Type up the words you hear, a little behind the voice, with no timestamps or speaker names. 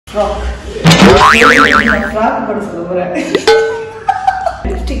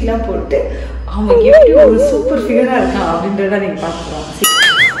லிப்ஸ்டிக்லாம் போட்டு அவன் எப்படி ஒரு சூப்பர் ஃபிகரா இருக்கான் அப்படின்றத நீங்க பாத்துக்கலாம்.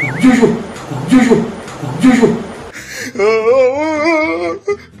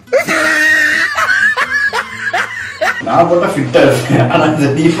 நான் போட்டா ஃபிட்டா இருக்கேன். ஆனா இந்த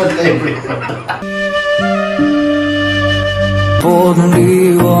தீபத்துல எப்படி போதும்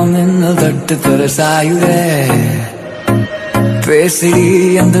நின்னு தட்டு தர சாயுதே பேசி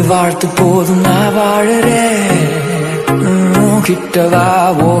அந்த வாழ்த்து போதும் நான் வாழறேன். கிட்டவா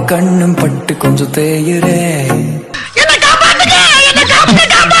ஓ கண்ணும் பட்டு கொஞ்சம் தேயுறே. என்ன காப்பாத்துங்க, என்ன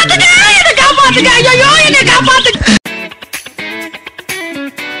காப்பாத்துங்க, என்ன காப்பாத்துங்க, ஐயோ என்ன காப்பாத்துங்க.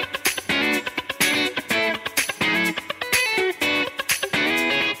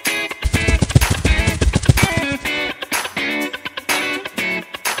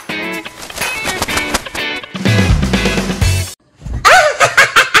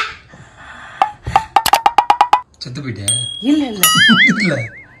 செத்து போயிட்டியா? இல்ல இல்ல இல்ல.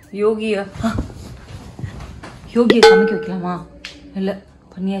 யோகியா சமைக்க வைக்கலாமா? இல்ல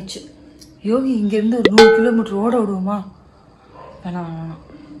பண்ணியாச்சு. யோகி இங்க இருந்து ஒரு 100 கிலோமீட்டர் ஓட விடுவோமா? வேணாம்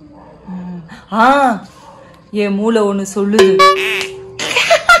வேணாம். என் மூளை ஒண்ணு சொல்லுது.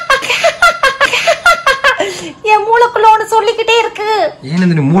 என் மூளைக்குள்ள ஒண்ணு சொல்லிக்கிட்டே இருக்கு.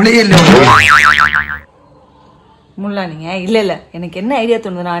 ஏன் மூளையே இல்ல முல்லா நீங்க? இல்ல இல்ல எனக்கு என்ன ஐடியா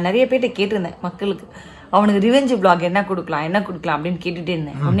தோணுது, நான் நிறைய பேர்ட்ட கேட்டிருந்தேன் மக்களுக்கு அவனுக்கு ரிவெஞ்ச் பிளாக் என்ன கொடுக்கலாம் அப்படின்னு கேட்டுட்டே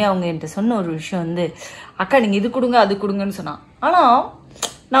இருந்தேன். உடனே அவங்க என்கிட்ட சொன்ன ஒரு விஷயம் வந்து, அக்கா நீங்க இது கொடுங்க அது கொடுங்கன்னு சொன்னான். ஆனா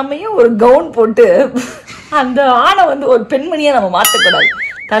நம்ம ஏன் ஒரு கவுன் போட்டு அந்த ஆணை வந்து ஒரு பெண்மணியா நம்ம மாத்தக்கூடாது?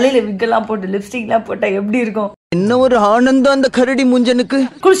 தலையில விக்கெல்லாம் போட்டு லிப்ஸ்டிக் எல்லாம் போட்டா எப்படி இருக்கும்? என்ன ஒரு ஆனந்தம் அந்த கரடி முஞ்சனுக்கு.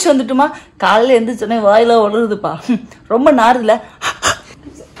 குளிச்சு வந்துட்டுமா? காலையில எந்திரிச்சு சொன்னேன் வாயில வளருதுப்பா, ரொம்ப நாருல.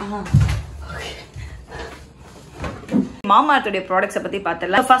 மாமாஎர்த்துடைய ப்ராடக்ட்ஸை பத்தி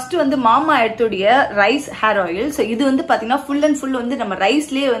பார்த்தலாம். ஃபர்ஸ்ட் வந்து மாமாஎர்த்துடைய ரைஸ் ஹேர் ஆயில். ஸோ இது வந்து பாத்தீங்கன்னா ஃபுல் அண்ட் ஃபுல் வந்து நம்ம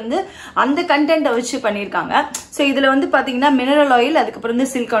ரைஸ்லயே வந்து அந்த கண்டென்ட்டை வச்சு பண்ணிருக்காங்க. ஸோ இதுல வந்து பாத்தீங்கன்னா மினரல் ஆயில், அதுக்கப்புறம்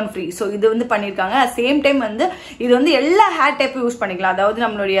வந்து சிலிகான் ஃப்ரீ. ஸோ இது வந்து பண்ணிருக்காங்க. சேம் டைம் வந்து இது வந்து எல்லா ஹேர் டைப்பும் யூஸ் பண்ணிக்கலாம். அதாவது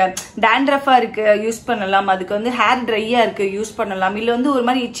நம்மளுடைய டேண்ட்ரஃபா இருக்கு யூஸ் பண்ணலாம், அதுக்கு வந்து ஹேர் ட்ரையா இருக்கு யூஸ் பண்ணலாம், இல்ல வந்து ஒரு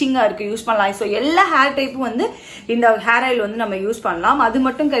மாதிரி இச்சிங்கா இருக்கு யூஸ் பண்ணலாம். ஸோ எல்லா ஹேர் டைப்பும் வந்து இந்த ஹேர் ஆயில் வந்து நம்ம யூஸ் பண்ணலாம். அது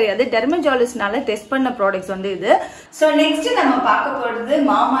மட்டும் கிடையாது, டெர்மஜாலஜிஸ்ட்னால டெஸ்ட் பண்ண ப்ராடக்ட்ஸ் வந்து இது. ஸோ நெக்ஸ்ட் நம்ம பார்க்க போறது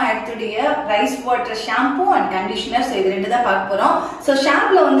மாமாஎர்த்துடைய rice water shampoo and conditioner. So இது ரெண்டு தான் பார்க்க போறோம். ஸோ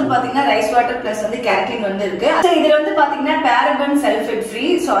ஷாம்புல வந்து பாத்தீங்கன்னா ரைஸ் வாட்டர் பிளஸ் வந்து கேரட்டின் வந்து இருக்கு. ஸோ இதுல வந்து பாத்தீங்கன்னா பேரபன் சல்ஃபேட் ஃப்ரீ.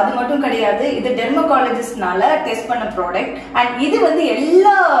 ஸோ அது மட்டும் கிடையாது, இது டெர்மகாலஜிஸ்ட்னால டெஸ்ட் பண்ண ப்ராடக்ட். அண்ட் இது வந்து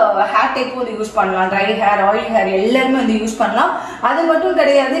எல்லா ஹேர் டைப்பும் வந்து யூஸ் பண்ணலாம், ட்ரை ஹேர், ஆயில் ஹேர் எல்லாருமே வந்து யூஸ் பண்ணலாம். அது மட்டும்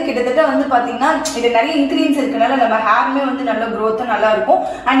கிடையாது, கிட்டத்தட்ட வந்து பாத்தீங்கன்னா இது நிறைய இன்கிரீடியன்ஸ் இருக்கனால நம்ம ஹேருமே வந்து நல்ல க்ரோத்தும் நல்லா இருக்கும்.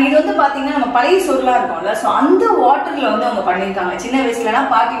 அண்ட் இது வந்து பாத்தீங்கன்னா நம்ம பழைய சொருளா இருக்கும்ல, ஸோ அந்த வாட்டர்ல வந்து அவங்க பண்ணிருக்காங்க. சின்ன வயசுலலாம்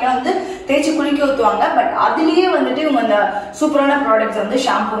பாட்டிலாம் வந்து தேய்ச்சி குளிக்க ஊத்துவாங்க, பட் அதுலயே வந்துட்டு இவங்க அந்த சூப்பரான ப்ராடக்ட்ஸ் வந்து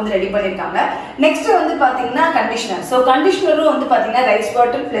ஷாம்பு வந்து ரெடி பண்ணிருக்காங்க. நெக்ஸ்ட் வந்து பாத்தீங்கன்னா கண்டிஷனர். ஸோ கண்டிஷனரும் வந்து பாத்தீங்கன்னா ரைஸ்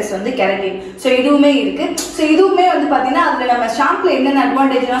வாட்டர் பிளஸ் வந்து கெரட்டின். ஸோ இதுவுமே இருக்கு. ஸோ இதுவுமே வந்து பாத்தீங்கன்னா அதுல நம்ம ஷாம்புல என்னென்ன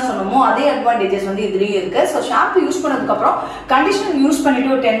அட்வான்டேஜ்லாம் சொன்னோமோ அதே அட்வான்டேஜஸ் வந்து இதுலயே இருக்கு. ஸோ ஷாம்பு யூஸ் பண்ணதுக்கு அப்புறம் கண்டிஷனர் யூஸ்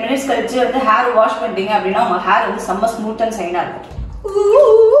பண்ணிட்டு ஒரு 10 மினிட்ஸ் கழிச்சு வந்து ஹேர் வாஷ் பண்ணிட்டீங்க அப்படின்னா உங்க ஹேர் வந்து செம்ம ஸ்மூத் அண்ட் சைனா இருக்கும்.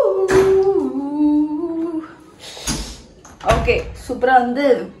 ஓகே, சூப்பரா வந்து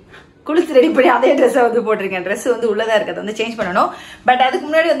குளிச்சு ரெடி பண்ணி அதே ட்ரெஸ்ஸை வந்து போட்டிருக்கேன். ட்ரெஸ் வந்து உள்ளதா இருக்கிறது வந்து சேஞ்ச் பண்ணணும். பட் அதுக்கு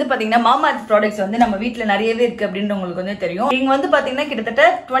முன்னாடி வந்து பாத்தீங்கன்னா மாமாஎர்த் ப்ராடக்ட்ஸ் வந்து நம்ம வீட்டுல நிறையவே இருக்கு அப்படின்னு உங்களுக்கு வந்து தெரியும். இங்க வந்து பாத்தீங்கன்னா கிட்டத்தட்ட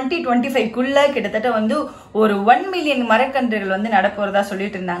 2025 கிட்டத்தட்ட வந்து ஒரு 1 மில்லியன் மரக்கன்றுகள் வந்து நடப்போறதா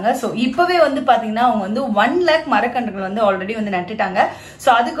சொல்லிட்டு இருந்தாங்க. சோ இப்பவே வந்து பாத்தீங்கன்னா அவங்க வந்து 1 லேக் மரக்கன்றுகள் வந்து ஆல்ரெடி வந்து நட்டுட்டாங்க. சோ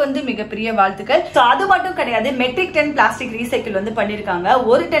அதுக்கு வந்து மிகப்பெரிய வாழ்த்துக்கள். சோ அது மட்டும் கிடையாது, மெட்ரிக் டன் பிளாஸ்டிக் ரீசைக்கிள் வந்து பண்ணிருக்காங்க.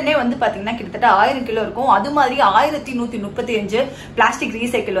 ஒரு டன்னே வந்து பாத்தீங்கன்னா கிட்டத்தட்ட 1000 கிலோ இருக்கும். அது மாதிரி 1135 பிளாஸ்டிக்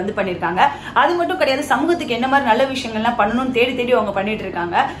ரீசைக்கிள் வந்து பண்ணிருக்காங்க. அது மட்டும் கிடையாது, சமூகத்துக்கு என்ன மாதிரி நல்ல விஷயங்கள்லாம் பண்ணணும்னு தேடி தேடி அவங்க பண்ணிட்டு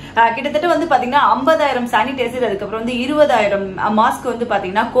இருக்காங்க. கிட்டத்தட்ட வந்து பாத்தீங்கன்னா 50,000 சானிடைசர், அதுக்கப்புறம் வந்து 20,000 மாஸ்க் வந்து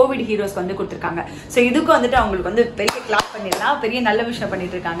பாத்தீங்கன்னா கோவிட் ஹீரோஸ்க்கு வந்து கொடுத்திருக்காங்க. சோ இதுக்கு வந்துட்டு அவங்களுக்கு வந்து பெரிய கிளாப் பண்ணிடலாம், பெரிய நல்ல விஷயம்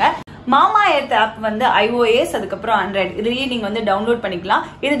பண்ணிட்டு இருக்காங்க. மாமாஎர்த் ஆப் வந்து iOS அதுக்கப்புறம் Android இதுலயே நீங்க வந்து டவுன்லோட் பண்ணிக்கலாம்.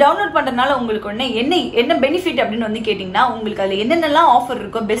 இது டவுன்லோட் பண்றதுனால உங்களுக்கு என்ன பெனிஃபிட் அப்படின்னு வந்து கேட்டீங்கன்னா, உங்களுக்கு அதுல என்னென்னலாம் ஆஃபர்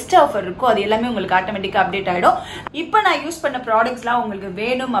இருக்கோ, பெஸ்ட் ஆஃபர் இருக்கோ அது எல்லாமே உங்களுக்கு ஆட்டோமேட்டிக்கா அப்டேட் ஆயிடும். இப்போ நான் யூஸ் பண்ண ப்ராடக்ட்ஸ்லாம் உங்களுக்கு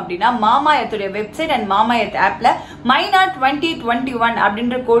வேணும் அப்படின்னா மாமாஎர்த்துடைய வெப்சைட் அண்ட் மாமாஎர்த் ஆப்ல Myna 2021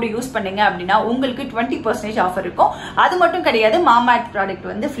 அப்படின்ற கோடு யூஸ் பண்ணீங்க அப்படின்னா உங்களுக்கு 20% ஆஃபர் இருக்கும். அது மட்டும் கிடையாது, மாமாஎர்த் ப்ராடக்ட்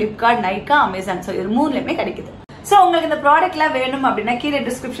வந்து பிளிப்கார்ட், நைகா, அமேசான் ஸோ இது மூணுலயுமே கிடைக்குது. சோ உங்களுக்கு இந்த ப்ராடக்ட்லாம் வேணும் அப்படின்னா கீழே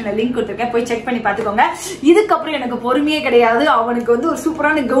டிஸ்கிரிப்ஷன்ல லிங்க் கொடுத்துருக்கேன், போய் செக் பண்ணி பாத்துக்கோங்க. இதுக்கப்புறம் எனக்கு பொறுமையே கிடையாது. அவனுக்கு வந்து ஒரு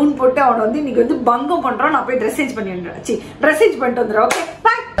சூப்பரான கவுன் போட்டு அவனை வந்து இன்னைக்கு வந்து பங்கம் பண்றான். நான் போய் ட்ரெஸ் சேஞ்ச் பண்ணி ட்ரெஸ் சேஞ்ச் பண்ணிட்டு வந்துடுறேன். Okay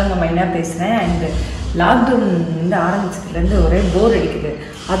bye. நான் மைனா பேசுறேன். அண்ட் லாக்டவுன் வந்து ஆரம்பிச்சதுலேருந்து ஒரே போர் அடிக்குது.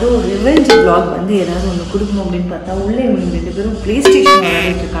 அதுவும் ரிவெஞ்ச் vlog வந்து ஏதாவது ஒன்று கொடுக்கணும் அப்படின்னு பார்த்தா உள்ளே இவங்க 2 பேரும் ப்ளே ஸ்டேஷன்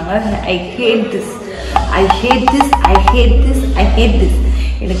விளையாடிட்டு இருக்காங்க. ஐ had this, I had this, I had this, I had this.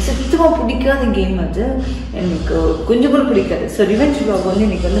 எனக்கு சுத்தமாக பிடிக்காத கேம் அது, எனக்கு கொஞ்சம் கூட பிடிக்காது. ஸோ ரிவெஞ்ச் vlog வந்து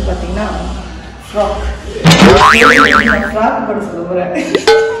இன்னைக்கு வந்து பார்த்தீங்கன்னா ஃப்ராக் போட சொல்ல போகிறேன்.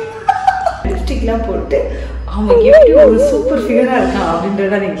 லிப்ஸ்டிக்லாம் போட்டு அவங்க எப்படி ஒரு சூப்பர் ஃபிகராக இருக்கான்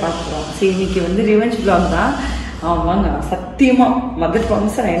அப்படின்றத நீங்கள் பார்த்துக்கலாம். சரி, இன்னைக்கு வந்து ரிவெஞ்ச் vlog தான். வாங்க, சத்தியமாக மதர்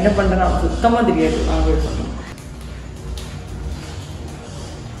ப்ராமிஸ் நான் என்ன பண்ணுறேன்னா சுத்தமாக தெரியாது. வாங்க போய் பண்ணுறேன்.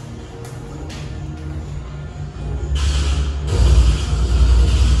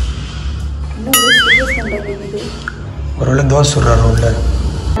 ஒரு தோசை சுடுறாரு உள்ள.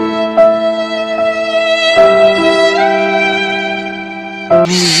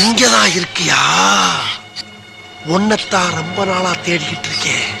 நீ இங்கதான் இருக்கியா? உன்னத்தான் ரொம்ப நாளா தேடிக்கிட்டு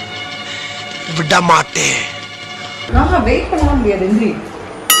இருக்கேன், விட மாட்டேன். நான் வெயிட் பண்ண முடியாது.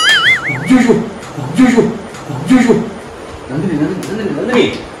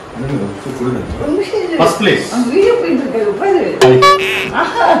 வீடியோ போயிட்டு இருக்காரு.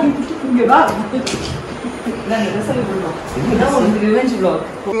 இங்க வா, நான் சொல்லி கொடுப்போம். இதுதான் ஒரு ரிவெஞ்ச் vlog.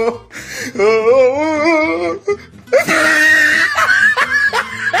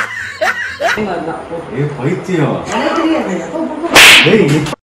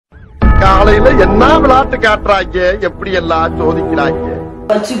 காலையில என்ன விளையாட்டு காட்டுறாங்க, எப்படி எல்லாம் சோதிக்கிறாங்க.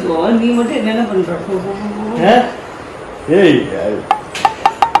 வச்சுக்கோ, நீ மட்டும் என்னென்ன பண்ற?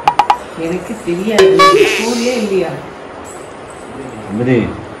 எனக்கு தெரியாது, ஸ்கூல்லே இல்லையா?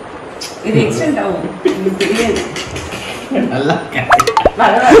 இது எக்ஸ்டெண்ட் ஆகும், எனக்கு தெரியாது. நல்லா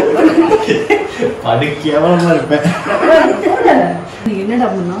கேவலமா இருப்பேன். என்னடா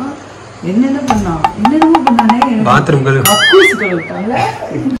பண்ணா, என்னென்ன பண்ணா, என்னென்னமோ பண்ணானே. பாத்ரூம் கக்கூஸ் கழுவிட்டாங்க.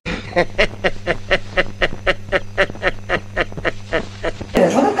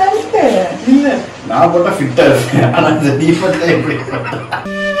 நான் போட்டா ஃபிட்டா இருக்கேன், ஆனா இந்த டீஃபர்ட்ல எப்படி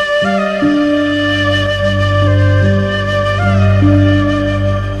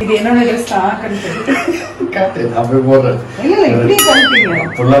இது என்னோட ட்ரெஸ் தான். காட்டு நான் போய் போடுறேன். இல்ல இப்படி கழுவிட்டீங்க,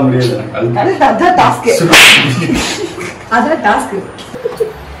 சொல்ல முடியாது. அதான் டாஸ்க், அதான் task.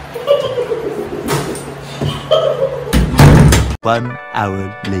 1 hour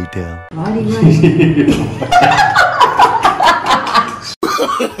later.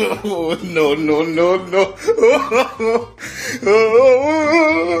 Oh, no, no, no, no.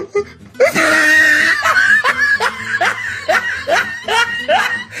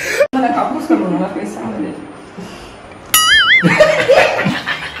 நான் கக்கூஸ் கழுவணுமா பேசாம?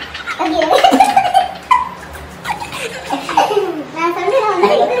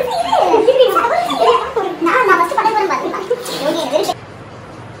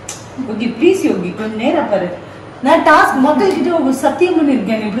 யோகி ப்ளீஸ், யோகி கொஞ்சம் நேரம் பாரு. நான் டாஸ்க் மக்கள்கிட்ட ஒரு சத்தியம்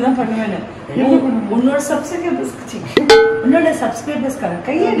பண்ணிருக்கேன், இப்படிதான் பண்ணுவேன்னு. உன்னோட சப்ஸ்கிரைபர்ஸ்க்காக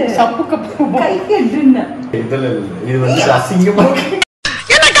கையெடு, சப்பு கப்பு கையெடுன்னு. இது வந்து அசிங்கமா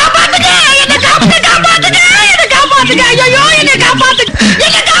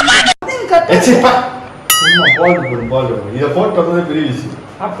இதை போட்டு பெரிய விஷயம்.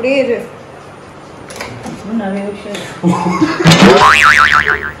 அப்படியே இரு, நிறைய விஷயம்.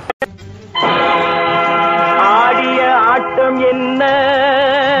 ஆடிய ஆட்டம் என்ன,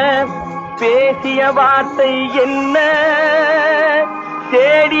 பேசிய வார்த்தை என்ன,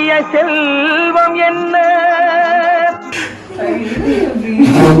 தேடிய செல்வம் என்ன.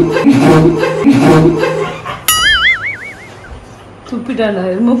 துப்பிட்டாளா?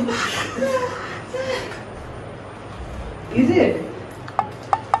 இது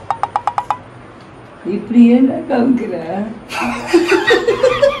இப்படி என்ன காமிக்கிற?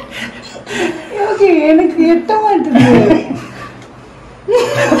 யோகி எனக்கு எட்ட மாட்டேங்குது.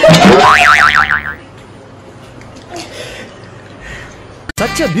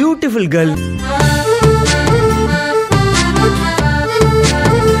 Such a beautiful girl.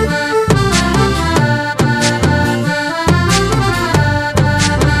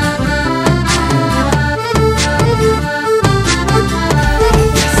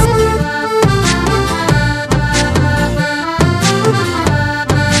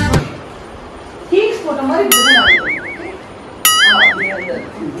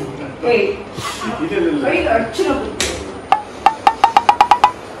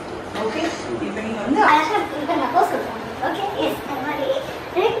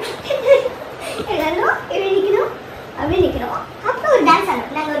 அப்படி நிக்கணும். அப்புறம் ஒரு டான்ஸ்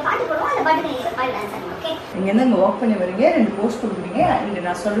ஆடணும். நாங்க ஒரு பாட்டு போடுவோம், அந்த பாட்டுக்கு நீங்க பாட்டு டான்ஸ் ஆடுங்க. ஓகே, நீங்க வந்து அங்க வாக் பண்ணி வரீங்க, 2 போஸ் கொடுக்குறீங்க, அண்ட்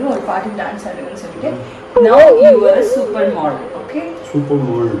நான் சொல்லுவேன் ஒரு பாட்டு டான்ஸ் ஆடுங்கன்னு சொல்லிட்டு. now you are a super model. okay, super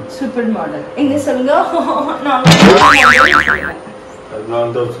model எங்க சொல்லுங்க.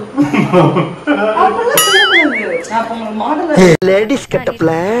 நான் லேடிஸ்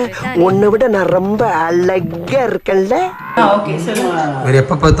கெட்டப்ல உன்னை விட நான் ரொம்ப அழகா இருக்கேன்ல. ஓகே சொல்லுங்க. வேற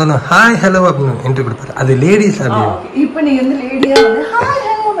எப்ப பார்த்தாலும் ஹாய் ஹலோ அப்படின்னு என்ட்ரி கொடுப்பாரு. அது லேடிஸ் அப்படி. இப்போ நீங்க வந்து லேடியா வந்து ஹாய்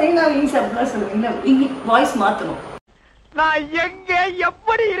ஹலோ மைனா விங்ஸ் அப்படிலாம் சொல்லுவீங்க. இங்கிலீஷ் வாய்ஸ் மாத்தணும். நான் எங்க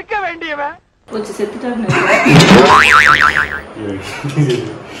எப்படி இருக்க வேண்டியவன்? கொஞ்சம் செத்துட்டாருன்னு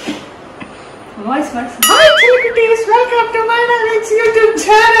வாய்ஸ் மாத்தணும். ஹாய் சில்லுக்குட்டீஸ், வெல்கம் டு மைனா விங்ஸ் யூடியூப்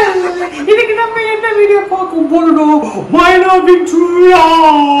சேனல். இன்னைக்கு நம்ம என்ன வீடியோ பார்க்க போறோம்? மைனா விங்ஸ்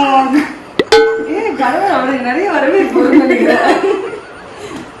vlog. கடவுள் அவருக்கு நிறைய வரவேற்பு நினைக்கிறேன்.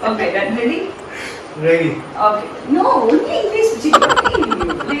 Okay, ready? Ready. Okay. No, only English.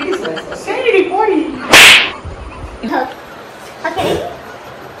 Ladies first. Ready, body. Okay.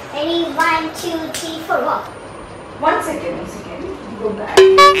 Ready, 1 2 3 4 walk. 1 second. Go back.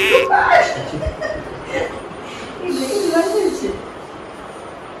 இது வந்துச்சு.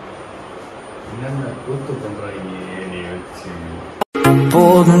 என்னென்ன கூத்து பண்றாங்க நீ வச்சு.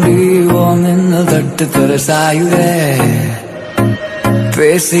 போதும் நீ ஒன்னு தட்டு தர சாயுதே.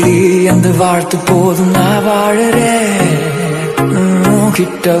 பேசி அந்த வாழ்த்து போதும் நான் வாழறேன்.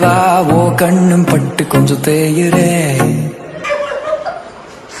 கிட்டவா ஓ கண்ணும் பட்டு கொஞ்சம் தேயுறே.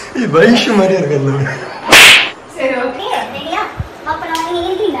 வைஷு மாதிரியா இருக்கல. சரி, ஓகே. ரெடியா? அப்ப நான் நீங்க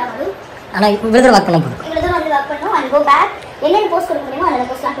இருக்கீங்களா அவரு? ஆனா இவ்வளவு தூரம் வாக் பண்ண போறோம். இவ்வளவு தூரம் வந்து வாக் பண்ணனும். and go back. என்ன போஸ் கொடுக்க முடியுமோ அந்த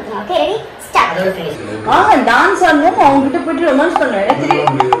போஸ்லாம் கொடுங்க. Okay, ready? ஸ்டார்ட். டான்ஸ் ஆடணும், அவங்க கிட்ட போய் ரொமான்ஸ் பண்ணணும்.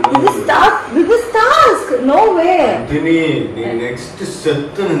 இது டாஸ்க். நோ வே. நந்தினி, நீ நெக்ஸ்ட்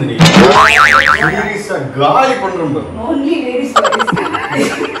செத்து நந்தினி. சீரியஸா காலி பண்றோம் பாரு. only ladies voice.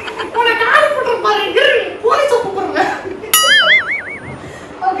 உன காலி பண்ற பாருங்க. போலீஸ் கூப்பிடுங்க.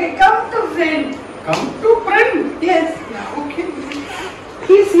 Okay, come to friend. Yes. Okay.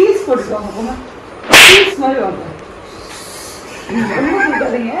 He's போடுவாங்க போமா. He's மாதிரி வாங்க. என்ன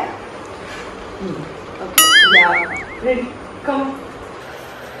சொல்றீங்க? Okay. Yeah. Ready. Come.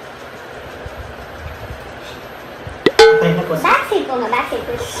 Back side போங்க. பேக் சைடு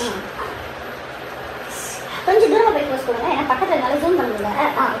போய் கொஞ்சம் தூரமா போய் போஸ் கொடுங்க. ஏன்னா பக்கத்துல நல்லா ஜூம் பண்ண முடியல.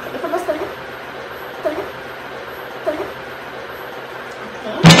 ஓகே, இப்போ போஸ் கொடுங்க. கொடுங்க.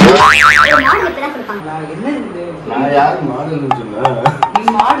 மாடல் இப்பதான் கொடுப்பாங்க. நான் என்ன இது? நான் யாரு மாடல்னு சொன்னேன்? நீ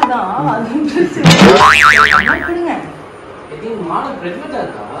மாடு தான். அது கொடுங்க. இது மாடல் பிரெக்னன்ட்டா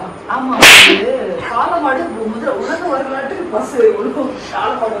இருக்கா? ஆமா, இது காலமாடு முதல்ல உலக வரலாற்றுக்கு பஸ் உலகம்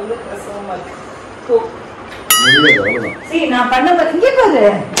காலமாடு வந்து பிரசவமா இருக்கு. சரி, நான் பண்ண பாரு. இங்க பாரு.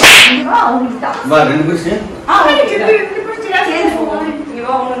 இங்க வா, உங்களுக்கு வா, 2 பேரும் ரெண்டு பேரும் சரி போங்க. இங்க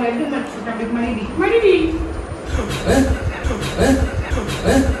வா, உங்களுக்கு 2 மினிட்ஸ் அப்படி மணிடி.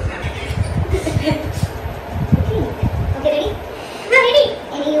 Okay, ready? Now ready?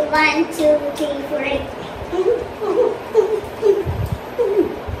 Ready, 1 2 3 4 ready.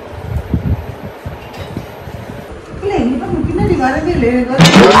 இல்ல, இங்க பின்னாடி வரவே இல்லை.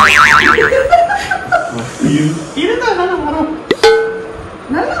 இருந்தா நல்லா வரும்.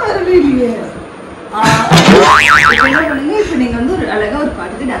 நல்லா வரவே இல்லையே. இப்ப நீங்க வந்து ஒரு அழகா ஒரு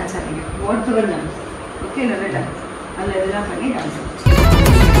பாட்டுக்கு dance ஆடுறீங்க. What ever dance. Okay, நல்ல டான்ஸ். அதுல இதெல்லாம் பண்ணி டான்ஸ்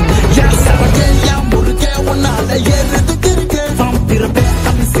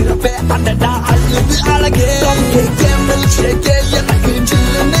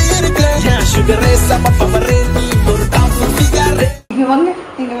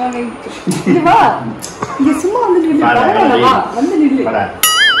சும்மா வந்து நில்லு.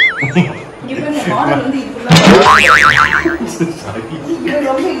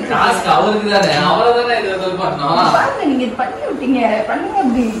 நீங்க பண்ணி விட்டீங்க. பண்ணுங்க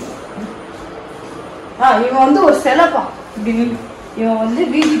அப்படி. இவன் வந்து ஒரு சிலைப்பா. இவன் வந்து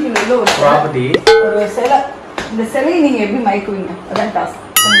பிஜேபியில் உள்ள ஒரு ப்ராப்பர்ட்டி, ஒரு சிலை. இந்த சிலையை நீங்க எப்படி மயக்குவீங்க? அதான் டாஸ்க்.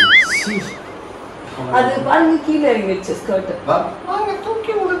 அது பாருங்க, கீழே இறங்கிடுச்சு ஸ்கர்ட்.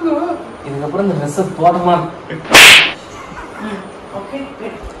 தூக்கி விடுங்க. இதுக்கப்புறம் இந்த ட்ரெஸ் போடமா. ஓகே,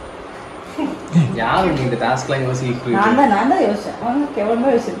 யாரு இந்த டாஸ்க்லாம் யோசிக்கிறீங்க? நான் தான் யோசிச்சேன். கேவலமா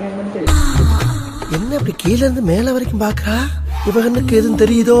யோசிச்சிருக்கேன் தெரியும். என்ன இப்படி கீழ இருந்து மேல வரைக்கும் பாக்குறா? இவனுக்கு எதுவும்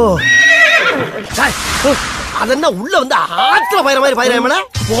தெரியுதோ? அதென்ன உள்ள வந்து ஆத்துல பயிர மாதிரி பயிரமல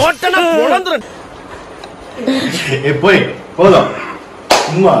போட்டனா பொளந்துறேன். போய் போதும்.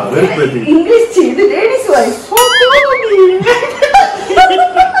 சும்மா வெறுப்பேத்தி. இங்கிலீஷ் இது லேடிஸ் வாய்ஸ்.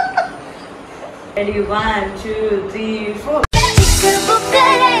 Ready, 1 2 3 4.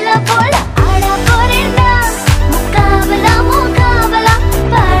 புக்கரைல போல ஆட போறேன்டா. முக்காபலா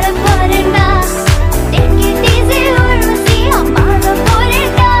பாட போறேன்டா.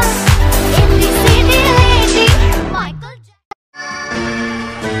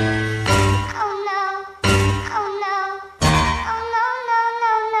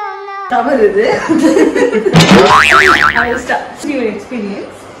 தவறு இது. Your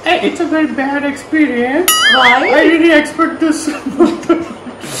experience? It's a very bad experience. Why? I didn't expect this.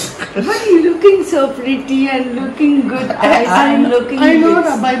 Why are you looking so pretty and looking good as I'm looking? I know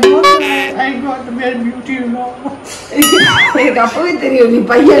that by birth I got very beauty, you know. எனக்கு அப்பவே தெரியும் நீ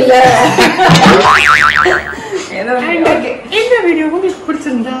பையன்ல. இந்த video உங்களுக்கு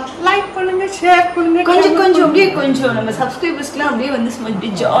பிடிச்சிருந்தா like பண்ணுங்க, share பண்ணுங்க. கொஞ்சம் அப்படியே கொஞ்சம் நம்ம சப்ஸ்கிரைபர்ஸ்க்குலாம் அப்படியே வந்து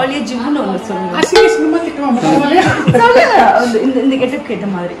அப்படியே ஜாலியா ஜிம்னு ஒன்று சொல்லுங்க. அசிங்கமா திட்டுவாங்க. இந்த கெட்டப் கேட்ட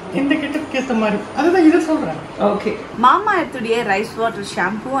மாதிரி. இந்த கெட்டப் கேட்ட மாதிரி. அதுதான் இதை சொல்றேன். ஓகே. மாமா எர்த்துடைய rice water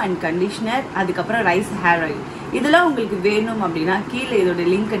shampoo and conditioner, அதுக்கப்புறம் ரைஸ் ஹேர் ஆயில், இதெல்லாம் உங்களுக்கு வேணும் அப்படின்னா கீழே இதோட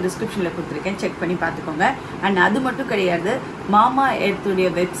லிங்க் டிஸ்கிரிப்ஷனில் கொடுத்துருக்கேன், செக் பண்ணி பார்த்துக்கோங்க. அண்ட் அது மட்டும் கிடையாது, மாமா எர்த்துடைய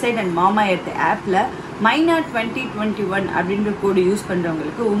வெப்சைட் அண்ட் மாமா எர்த் ஆப்பில் மைனா 2021 அப்படின்ற கோடு யூஸ்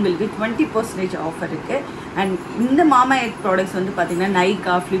பண்ணுறவங்களுக்கு உங்களுக்கு 20% ஆஃபர் இருக்குது. அண்ட் இந்த மாமா எர்த் ப்ராடக்ட்ஸ் வந்து பார்த்தீங்கன்னா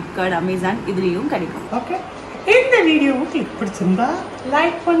நைகா, ஃப்ளிப்கார்ட், அமேசான் இதுலேயும் கிடைக்கும். ஓகே, இந்த வீடியோ உங்களுக்கு பிடிச்சிருந்தா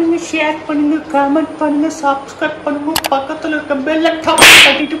லைக் பண்ணுங்க, ஷேர் பண்ணுங்க, கமெண்ட் பண்ணுங்க, சப்ஸ்கிரைப் பண்ணுங்க, பக்கத்தில் இருக்க பெல்லை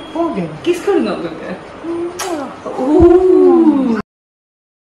தட்டிட்டு போங்க. கிஸ் கொடுங்க உங்களுக்கு.